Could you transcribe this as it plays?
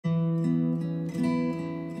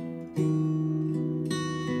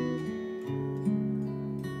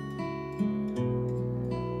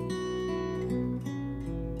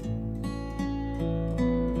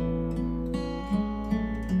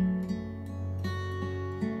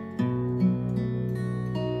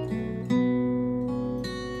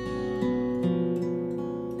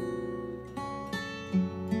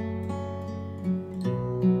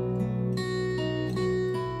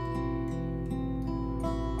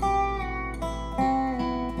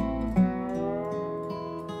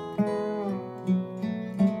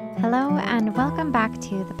Welcome back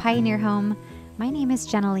to the Pioneer Home. My name is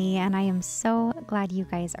Jenna Lee, and I am so glad you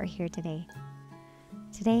guys are here today.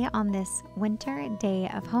 Today, on this winter day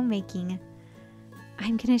of homemaking,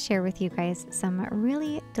 I'm going to share with you guys some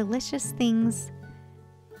really delicious things,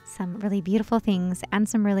 some really beautiful things, and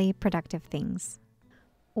some really productive things.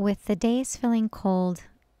 With the days feeling cold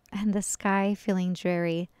and the sky feeling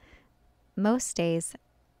dreary, most days,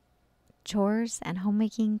 chores and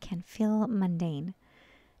homemaking can feel mundane.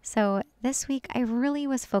 So this week, I really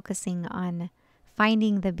was focusing on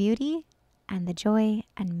finding the beauty and the joy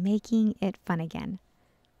and making it fun again.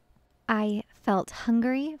 I felt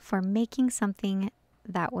hungry for making something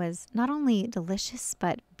that was not only delicious,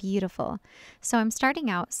 but beautiful. So I'm starting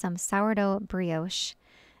out some sourdough brioche.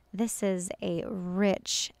 This is a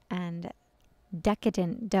rich and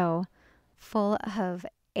decadent dough full of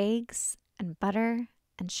eggs and butter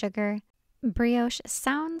and sugar. Brioche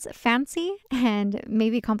sounds fancy and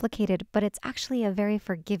maybe complicated, but it's actually a very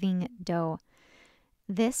forgiving dough.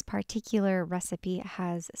 This particular recipe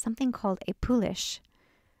has something called a Poolish,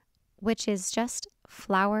 which is just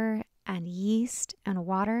flour and yeast and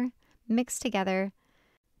water mixed together.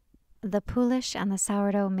 The Poolish and the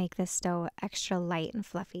sourdough make this dough extra light and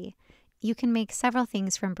fluffy. You can make several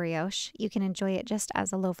things from brioche. You can enjoy it just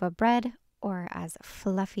as a loaf of bread or as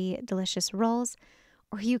fluffy, delicious rolls.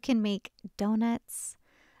 Or you can make doughnuts,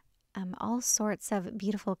 all sorts of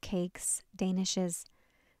beautiful cakes, Danishes.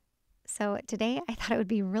 So today I thought it would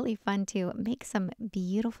be really fun to make some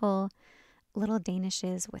beautiful little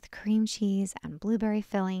Danishes with cream cheese and blueberry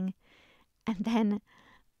filling. And then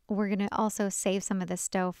we're going to also save some of this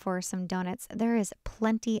dough for some donuts. There is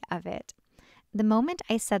plenty of it. The moment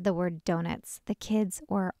I said the word donuts, the kids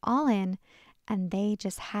were all in and they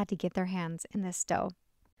just had to get their hands in this dough.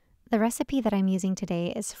 The recipe that I'm using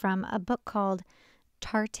today is from a book called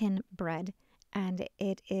Tartan Bread, and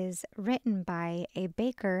it is written by a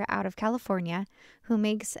baker out of California who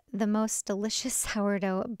makes the most delicious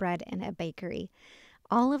sourdough bread in a bakery.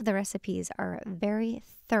 All of the recipes are very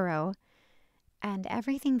thorough, and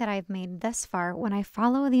everything that I've made thus far, when I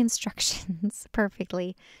follow the instructions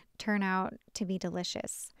perfectly, turn out to be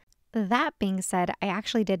delicious. That being said, I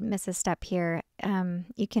actually did miss a step here.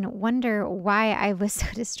 You can wonder why I was so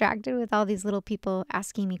distracted with all these little people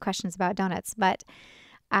asking me questions about donuts, but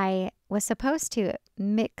I was supposed to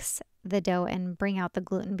mix the dough and bring out the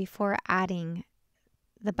gluten before adding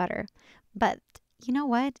the butter. But you know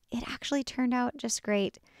what? It actually turned out just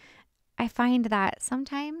great. I find that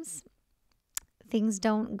sometimes things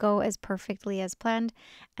don't go as perfectly as planned,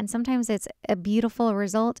 and sometimes it's a beautiful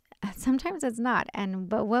result, sometimes it's not.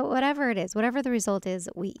 But whatever it is, whatever the result is,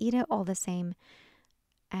 we eat it all the same,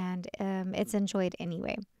 and it's enjoyed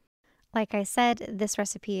anyway. Like I said, this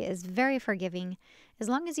recipe is very forgiving. As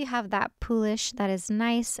long as you have that Poolish that is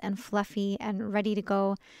nice and fluffy and ready to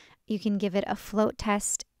go, you can give it a float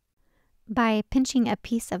test by pinching a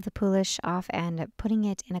piece of the Poolish off and putting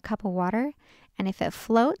it in a cup of water. And if it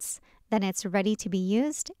floats, then it's ready to be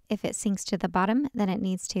used. If it sinks to the bottom, then it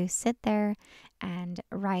needs to sit there and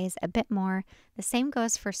rise a bit more. The same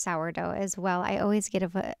goes for sourdough as well. I always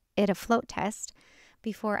give it a float test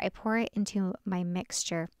before I pour it into my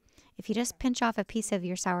mixture. If you just pinch off a piece of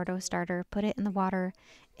your sourdough starter, put it in the water.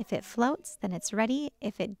 If it floats, then it's ready.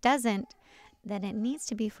 If it doesn't, then it needs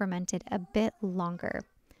to be fermented a bit longer.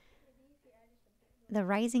 The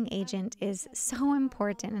rising agent is so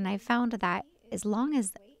important, and I found that as long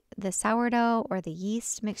as the sourdough or the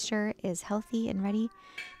yeast mixture is healthy and ready,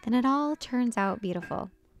 then it all turns out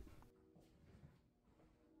beautiful.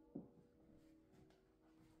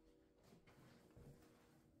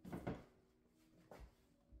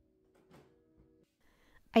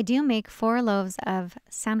 I do make 4 loaves of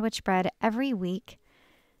sandwich bread every week,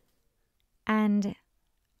 and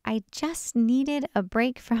I just needed a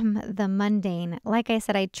break from the mundane. Like I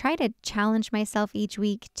said, I try to challenge myself each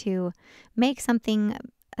week to make something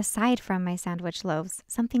aside from my sandwich loaves,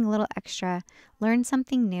 something a little extra, learn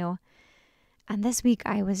something new. And this week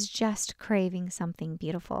I was just craving something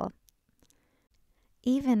beautiful.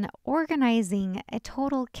 Even organizing a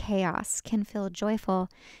total chaos can feel joyful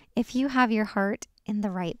if you have your heart in the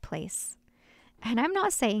right place. And I'm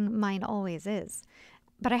not saying mine always is,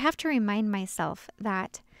 but I have to remind myself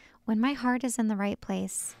that when my heart is in the right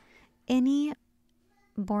place, any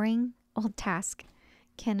boring old task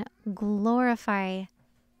can glorify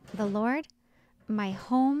the Lord, my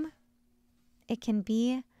home. It can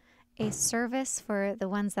be a service for the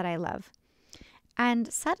ones that I love.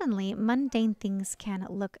 And suddenly, mundane things can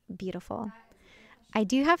look beautiful. I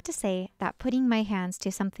do have to say that putting my hands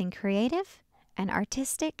to something creative and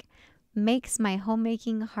artistic makes my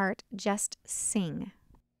homemaking heart just sing.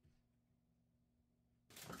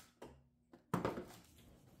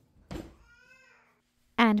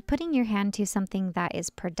 And putting your hand to something that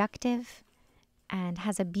is productive and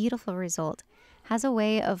has a beautiful result has a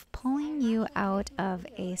way of pulling you out of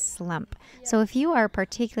a slump. So if you are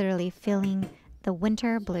particularly feeling the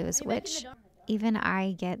winter blues, which even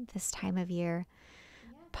I get this time of year,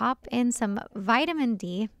 pop in some vitamin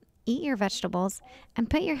D, eat your vegetables, and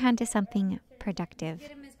put your hand to something productive,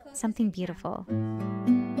 something beautiful.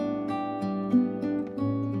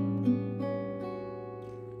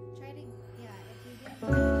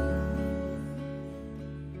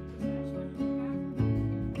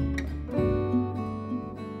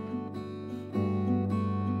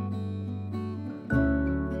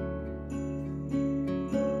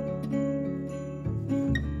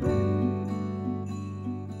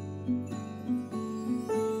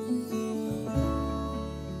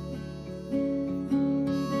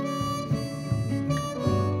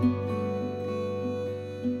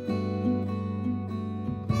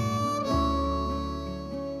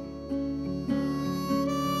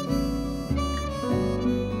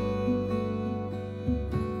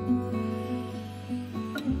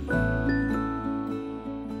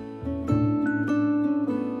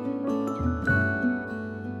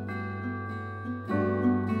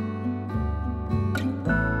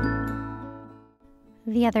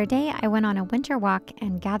 The other day, I went on a winter walk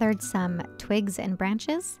and gathered some twigs and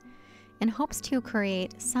branches in hopes to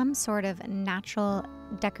create some sort of natural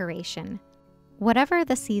decoration. Whatever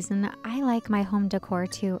the season, I like my home decor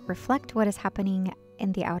to reflect what is happening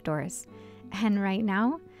in the outdoors. And right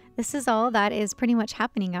now, this is all that is pretty much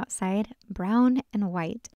happening outside, brown and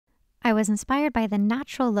white. I was inspired by the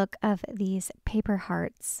natural look of these paper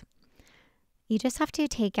hearts. You just have to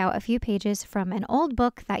take out a few pages from an old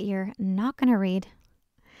book that you're not going to read.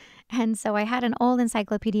 And so I had an old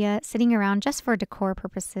encyclopedia sitting around just for decor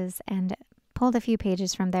purposes and pulled a few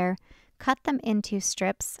pages from there, cut them into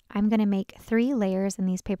strips. I'm going to make 3 layers in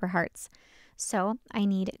these paper hearts. So I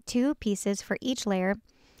need 2 pieces for each layer.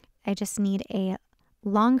 I just need a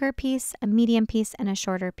longer piece, a medium piece, and a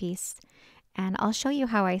shorter piece. And I'll show you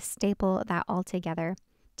how I staple that all together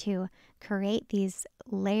to create these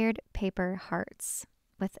layered paper hearts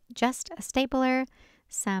with just a stapler,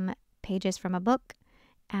 some pages from a book,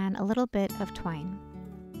 and a little bit of twine.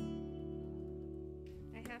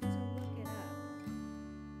 I have to look it up,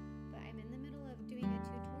 but I'm in the middle of doing a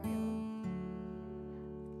tutorial.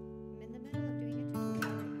 I'm in the middle of doing a tutorial right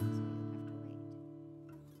now, so you'll have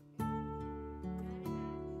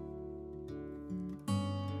to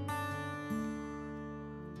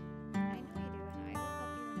wait. I know you do, and I will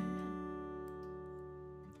help you when I'm done.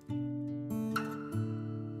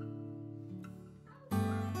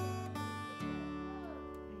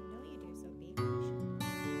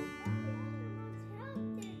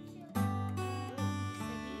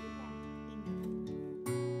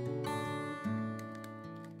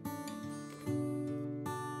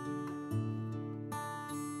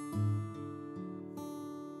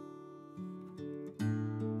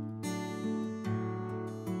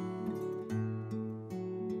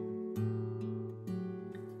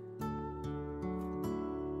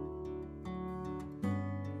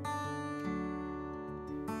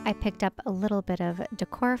 I picked up a little bit of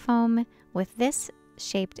decor foam with this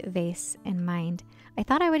shaped vase in mind. I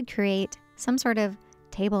thought I would create some sort of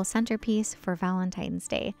table centerpiece for Valentine's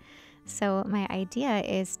Day. So my idea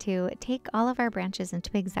is to take all of our branches and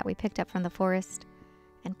twigs that we picked up from the forest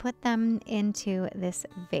and put them into this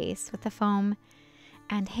vase with the foam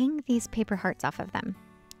and hang these paper hearts off of them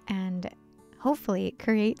and hopefully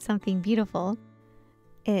create something beautiful.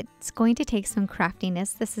 It's going to take some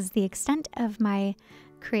craftiness. This is the extent of my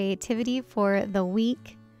creativity for the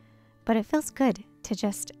week, but it feels good to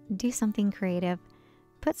just do something creative,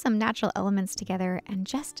 put some natural elements together, and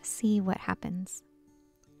just see what happens.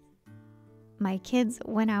 My kids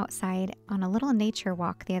went outside on a little nature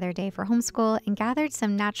walk the other day for homeschool and gathered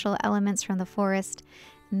some natural elements from the forest,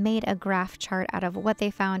 made a graph chart out of what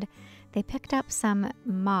they found. They picked up some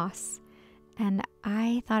moss, and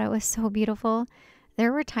I thought it was so beautiful.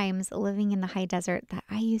 There were times living in the high desert that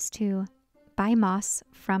I used to buy moss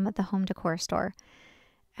from the home decor store.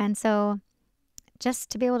 And so just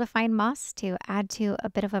to be able to find moss to add to a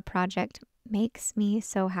bit of a project makes me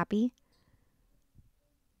so happy.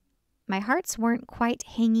 My hearts weren't quite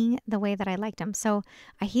hanging the way that I liked them, so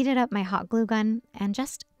I heated up my hot glue gun and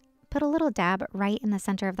just put a little dab right in the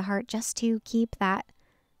center of the heart just to keep that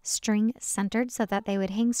string centered so that they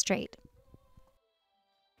would hang straight.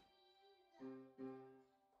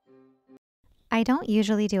 I don't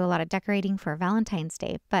usually do a lot of decorating for Valentine's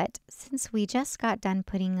Day, but since we just got done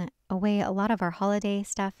putting away a lot of our holiday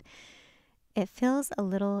stuff, it feels a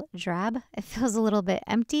little drab. It feels a little bit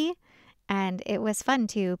empty, and it was fun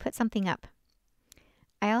to put something up.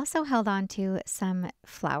 I also held on to some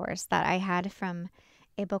flowers that I had from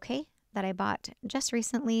a bouquet that I bought just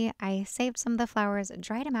recently. I saved some of the flowers,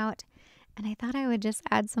 dried them out, and I thought I would just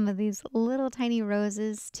add some of these little tiny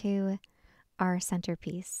roses to our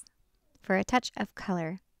centerpiece for a touch of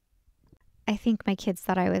color. I think my kids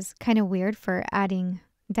thought I was kind of weird for adding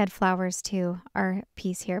dead flowers to our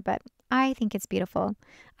piece here, but I think it's beautiful.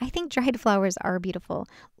 I think dried flowers are beautiful.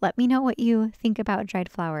 Let me know what you think about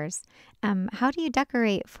dried flowers. How do you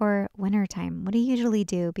decorate for wintertime? What do you usually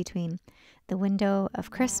do between the window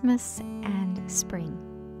of Christmas and spring?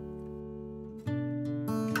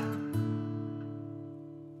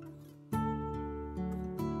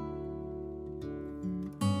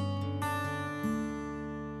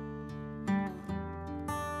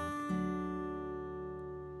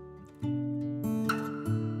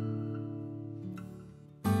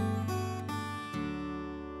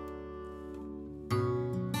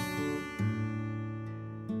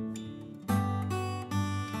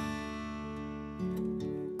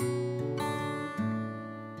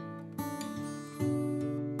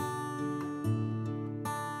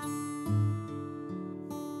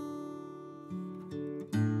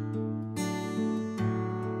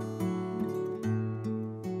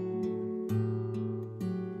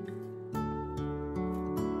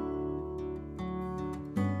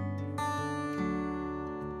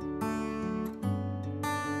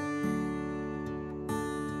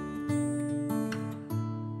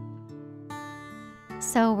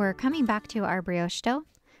 So we're coming back to our brioche dough.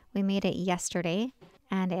 We made it yesterday,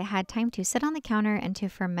 and it had time to sit on the counter and to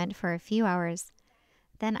ferment for a few hours.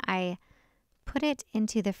 Then I put it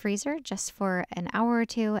into the freezer just for an hour or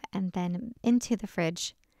two, and then into the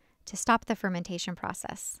fridge to stop the fermentation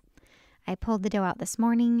process. I pulled the dough out this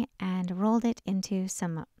morning and rolled it into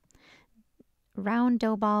some round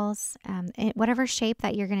dough balls, whatever shape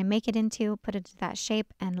that you're going to make it into, put it to that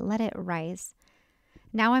shape and let it rise.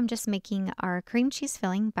 Now I'm just making our cream cheese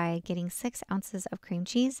filling by getting 6 ounces of cream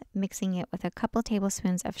cheese, mixing it with a couple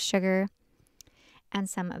tablespoons of sugar and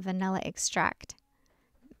some vanilla extract.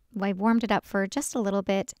 I warmed it up for just a little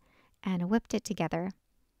bit and whipped it together.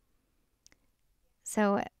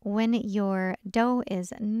 So when your dough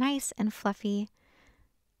is nice and fluffy,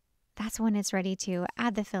 that's when it's ready to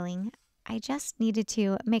add the filling. I just needed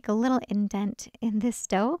to make a little indent in this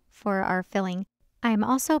dough for our filling. I'm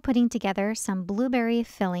also putting together some blueberry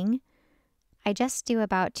filling. I just do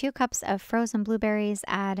about 2 cups of frozen blueberries,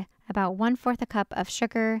 add about 1/4 a cup of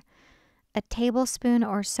sugar, a tablespoon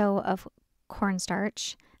or so of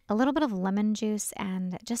cornstarch, a little bit of lemon juice,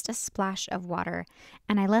 and just a splash of water.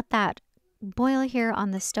 And I let that boil here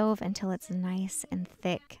on the stove until it's nice and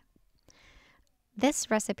thick.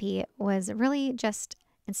 This recipe was really just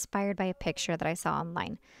inspired by a picture that I saw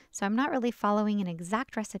online. So I'm not really following an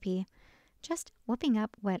exact recipe, just whipping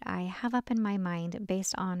up what I have up in my mind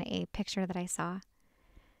based on a picture that I saw.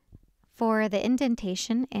 For the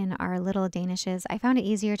indentation in our little Danishes, I found it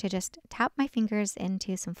easier to just tap my fingers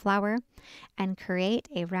into some flour and create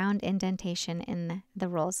a round indentation in the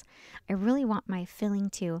rolls. I really want my filling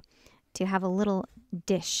to have a little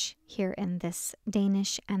dish here in this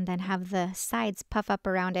Danish and then have the sides puff up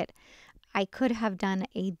around it. I could have done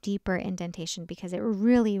a deeper indentation because it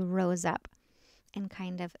really rose up and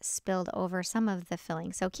kind of spilled over some of the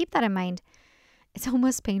filling. So keep that in mind. It's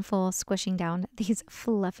almost painful squishing down these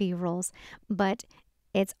fluffy rolls, but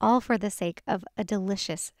it's all for the sake of a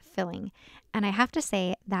delicious filling. And I have to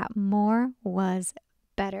say that more was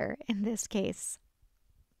better in this case.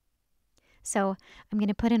 So I'm going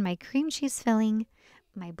to put in my cream cheese filling,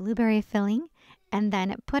 my blueberry filling, and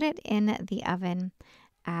then put it in the oven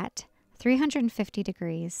at 350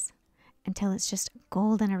 degrees until it's just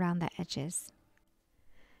golden around the edges.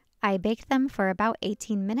 I baked them for about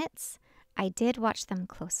 18 minutes. I did watch them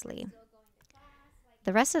closely.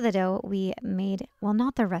 The rest of the dough we made, well,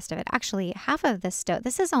 not the rest of it, actually half of this dough.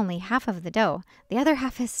 This is only half of the dough. The other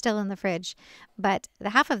half is still in the fridge, but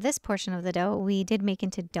the half of this portion of the dough we did make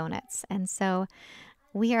into donuts. And so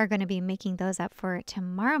we are going to be making those up for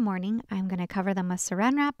tomorrow morning. I'm going to cover them with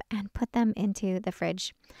saran wrap and put them into the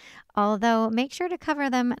fridge. Although make sure to cover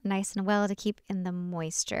them nice and well to keep in the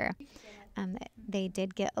moisture. They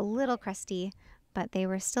did get a little crusty, but they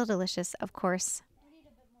were still delicious, of course.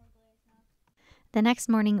 The next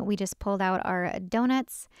morning, we just pulled out our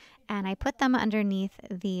donuts and I put them underneath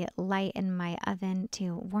the light in my oven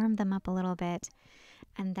to warm them up a little bit.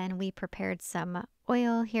 And then we prepared some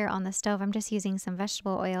oil here on the stove. I'm just using some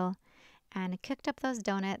vegetable oil and cooked up those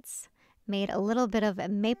donuts. Made a little bit of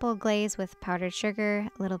maple glaze with powdered sugar,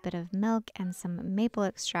 a little bit of milk, and some maple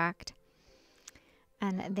extract.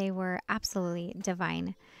 and they were absolutely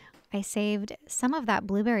divine. I saved some of that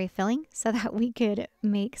blueberry filling so that we could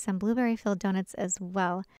make some blueberry filled donuts as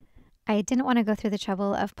well. I didn't want to go through the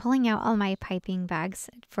trouble of pulling out all my piping bags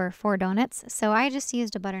for 4 donuts, so I just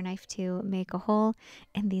used a butter knife to make a hole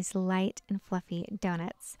in these light and fluffy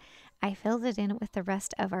donuts. I filled it in with the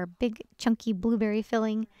rest of our big chunky blueberry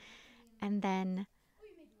filling, and then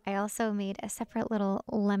I also made a separate little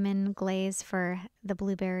lemon glaze for the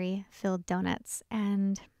blueberry filled donuts.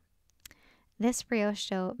 And this brioche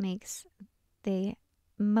dough makes the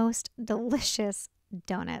most delicious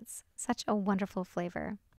donuts. Such a wonderful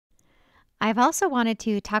flavor. I've also wanted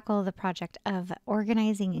to tackle the project of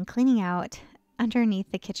organizing and cleaning out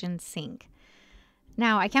underneath the kitchen sink.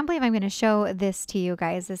 Now, I can't believe I'm going to show this to you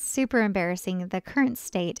guys. It's super embarrassing, the current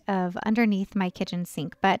state of underneath my kitchen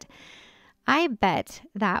sink, but I bet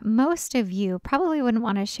that most of you probably wouldn't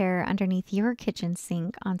want to share underneath your kitchen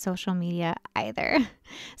sink on social media either.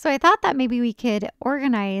 So I thought that maybe we could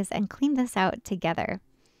organize and clean this out together.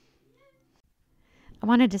 I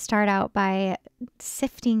wanted to start out by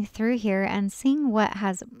sifting through here and seeing what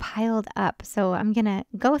has piled up. So I'm going to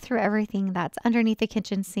go through everything that's underneath the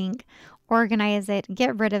kitchen sink, organize it,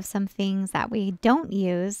 get rid of some things that we don't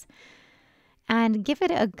use, and give it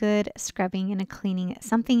a good scrubbing and a cleaning.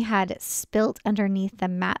 Something had spilt underneath the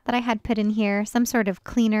mat that I had put in here, some sort of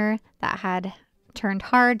cleaner that had turned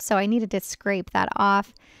hard, so I needed to scrape that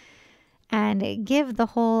off and give the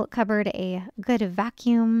whole cupboard a good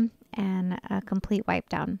vacuum and a complete wipe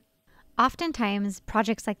down. Oftentimes,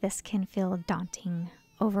 projects like this can feel daunting,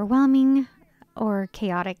 overwhelming, or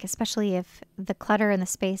chaotic, especially if the clutter in the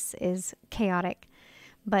space is chaotic.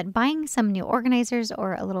 But buying some new organizers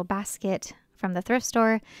or a little basket from the thrift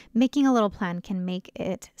store, making a little plan can make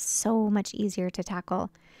it so much easier to tackle.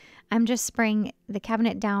 I'm just spraying the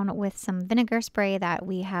cabinet down with some vinegar spray that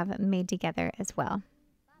we have made together as well.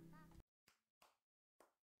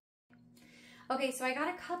 Okay, so I got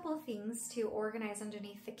a couple things to organize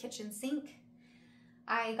underneath the kitchen sink.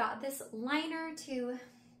 I got this liner to,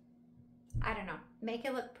 I don't know, make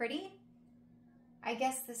it look pretty. I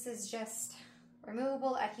guess this is just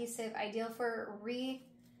removable adhesive, ideal for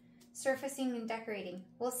resurfacing and decorating.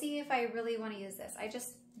 We'll see if I really want to use this.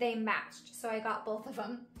 They matched, so I got both of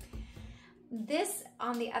them. This,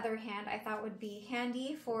 on the other hand, I thought would be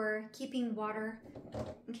handy for keeping water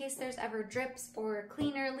in case there's ever drips or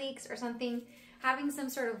cleaner leaks or something. Having some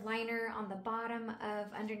sort of liner on the bottom of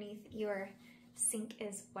underneath your sink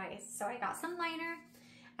is wise. So I got some liner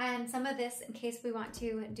and some of this in case we want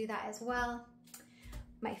to do that as well.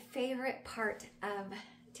 My favorite part of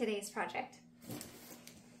today's project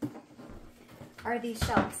are these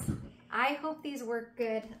shelves. I hope these work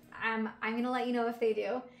good. I'm gonna let you know if they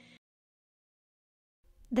do.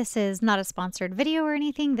 This is not a sponsored video or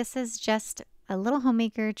anything. This is just a little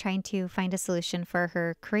homemaker trying to find a solution for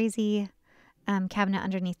her crazy cabinet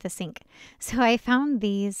underneath the sink. So I found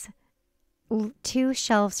these 2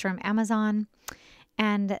 shelves from Amazon,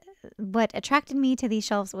 and what attracted me to these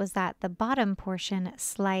shelves was that the bottom portion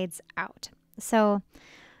slides out. So,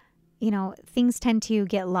 you know, things tend to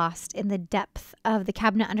get lost in the depth of the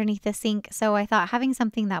cabinet underneath the sink. So I thought having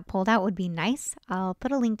something that pulled out would be nice. I'll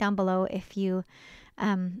put a link down below if you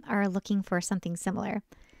are looking for something similar.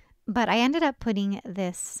 But I ended up putting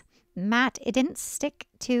this mat. It didn't stick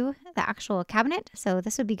to the actual cabinet, so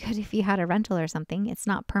this would be good if you had a rental or something. It's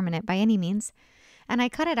not permanent by any means. And I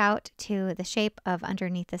cut it out to the shape of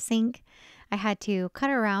underneath the sink. I had to cut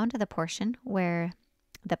around the portion where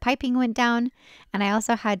the piping went down, and I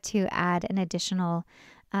also had to add an additional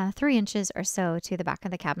 3 inches or so to the back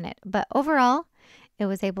of the cabinet. But overall, it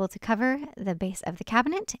was able to cover the base of the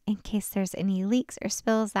cabinet in case there's any leaks or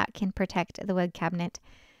spills that can protect the wood cabinet.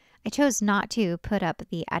 I chose not to put up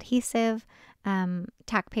the adhesive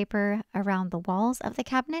tack paper around the walls of the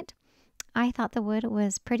cabinet. I thought the wood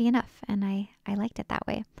was pretty enough, and I liked it that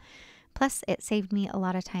way. Plus, it saved me a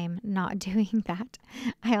lot of time not doing that.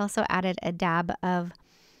 I also added a dab of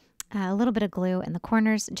a little bit of glue in the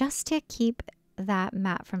corners just to keep that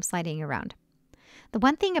mat from sliding around. The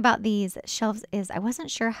one thing about these shelves is I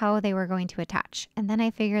wasn't sure how they were going to attach, and then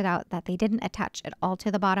I figured out that they didn't attach at all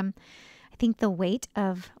to the bottom. I think the weight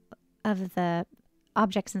of the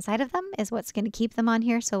objects inside of them is what's going to keep them on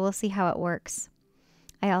here, so we'll see how it works.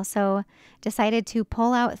 I also decided to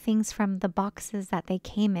pull out things from the boxes that they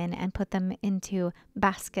came in and put them into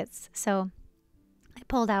baskets. So I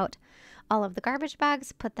pulled out all of the garbage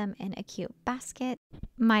bags, put them in a cute basket.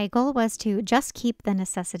 My goal was to just keep the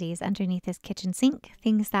necessities underneath this kitchen sink,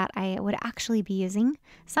 things that I would actually be using.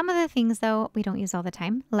 Some of the things, though, we don't use all the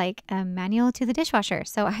time, like a manual to the dishwasher.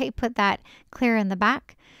 So I put that clear in the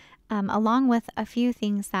back. along with a few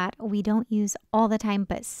things that we don't use all the time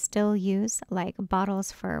but still use, like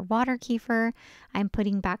bottles for water kefir I'm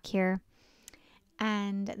putting back here.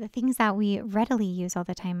 And the things that we readily use all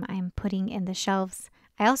the time I'm putting in the shelves.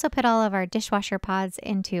 I also put all of our dishwasher pods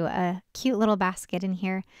into a cute little basket in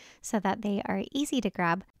here so that they are easy to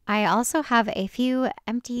grab. I also have a few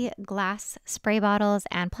empty glass spray bottles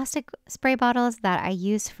and plastic spray bottles that I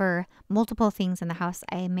use for multiple things in the house.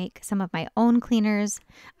 I make some of my own cleaners.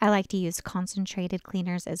 I like to use concentrated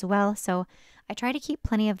cleaners as well, so I try to keep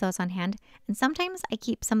plenty of those on hand. And sometimes I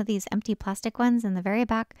keep some of these empty plastic ones in the very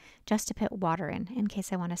back just to put water in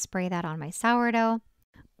case I want to spray that on my sourdough.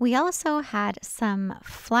 We also had some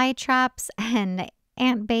fly traps and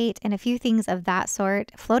ant bait and a few things of that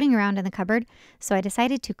sort floating around in the cupboard. So I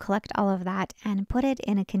decided to collect all of that and put it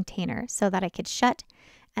in a container so that I could shut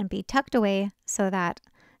and be tucked away so that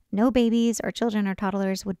no babies or children or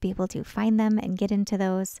toddlers would be able to find them and get into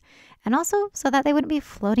those. And also so that they wouldn't be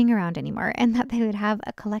floating around anymore and that they would have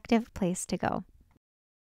a collective place to go.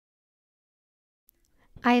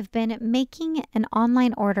 I've been making an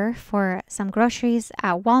online order for some groceries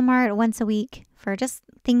at Walmart once a week for just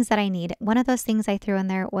things that I need. One of those things I threw in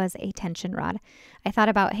there was a tension rod. I thought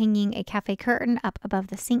about hanging a cafe curtain up above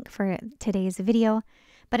the sink for today's video,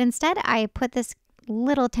 but instead I put this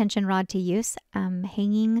little tension rod to use,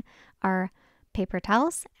 hanging our paper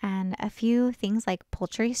towels and a few things like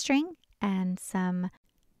poultry string and some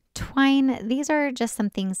twine. These are just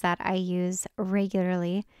some things that I use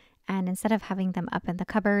regularly. And instead of having them up in the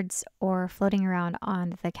cupboards or floating around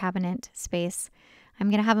on the cabinet space, I'm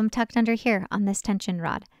going to have them tucked under here on this tension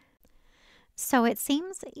rod. So it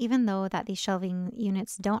seems even though that these shelving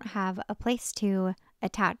units don't have a place to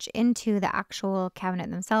attach into the actual cabinet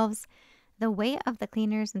themselves, the weight of the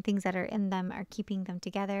cleaners and things that are in them are keeping them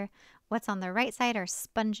together. What's on the right side are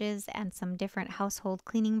sponges and some different household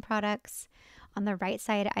cleaning products. On the right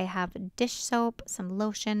side, I have dish soap, some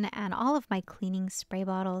lotion, and all of my cleaning spray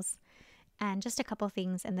bottles, and just a couple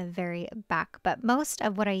things in the very back. But most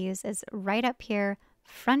of what I use is right up here,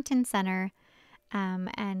 front and center,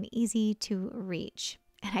 and easy to reach.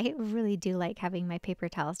 And I really do like having my paper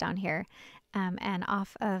towels down here and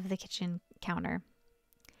off of the kitchen counter.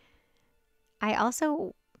 I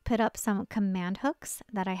also put up some command hooks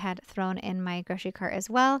that I had thrown in my grocery cart as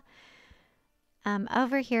well.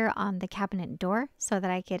 Over here on the cabinet door so that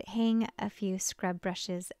I could hang a few scrub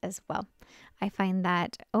brushes as well. I find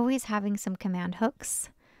that always having some command hooks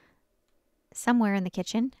somewhere in the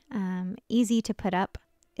kitchen, easy to put up,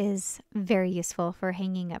 is very useful for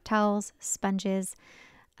hanging up towels, sponges,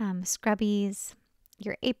 scrubbies,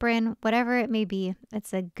 your apron, whatever it may be.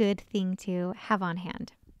 It's a good thing to have on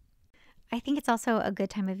hand. I think it's also a good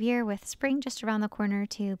time of year with spring just around the corner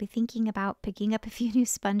to be thinking about picking up a few new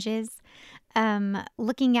sponges,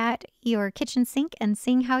 looking at your kitchen sink and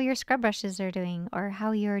seeing how your scrub brushes are doing or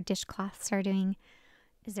how your dishcloths are doing.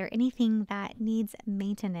 Is there anything that needs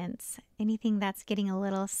maintenance? Anything that's getting a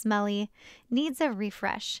little smelly, needs a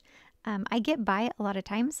refresh? I get by a lot of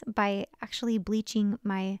times by actually bleaching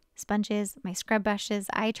my sponges, my scrub brushes.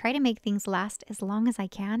 I try to make things last as long as I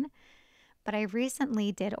can. But I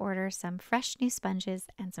recently did order some fresh new sponges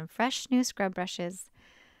and some fresh new scrub brushes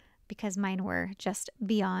because mine were just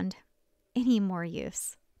beyond any more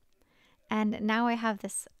use. And now I have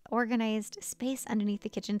this organized space underneath the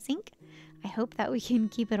kitchen sink. I hope that we can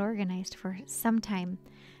keep it organized for some time.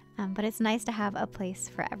 But it's nice to have a place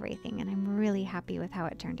for everything, and I'm really happy with how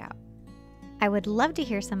it turned out. I would love to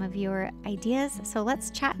hear some of your ideas, so let's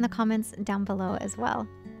chat in the comments down below as well.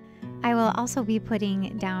 I will also be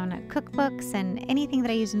putting down cookbooks and anything that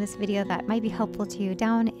I use in this video that might be helpful to you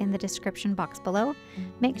down in the description box below.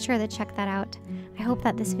 Make sure to check that out. I hope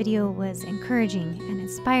that this video was encouraging and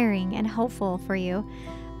inspiring and helpful for you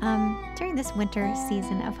during this winter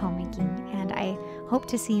season of homemaking. And I hope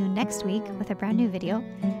to see you next week with a brand new video.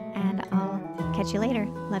 And I'll catch you later.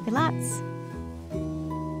 Love you lots.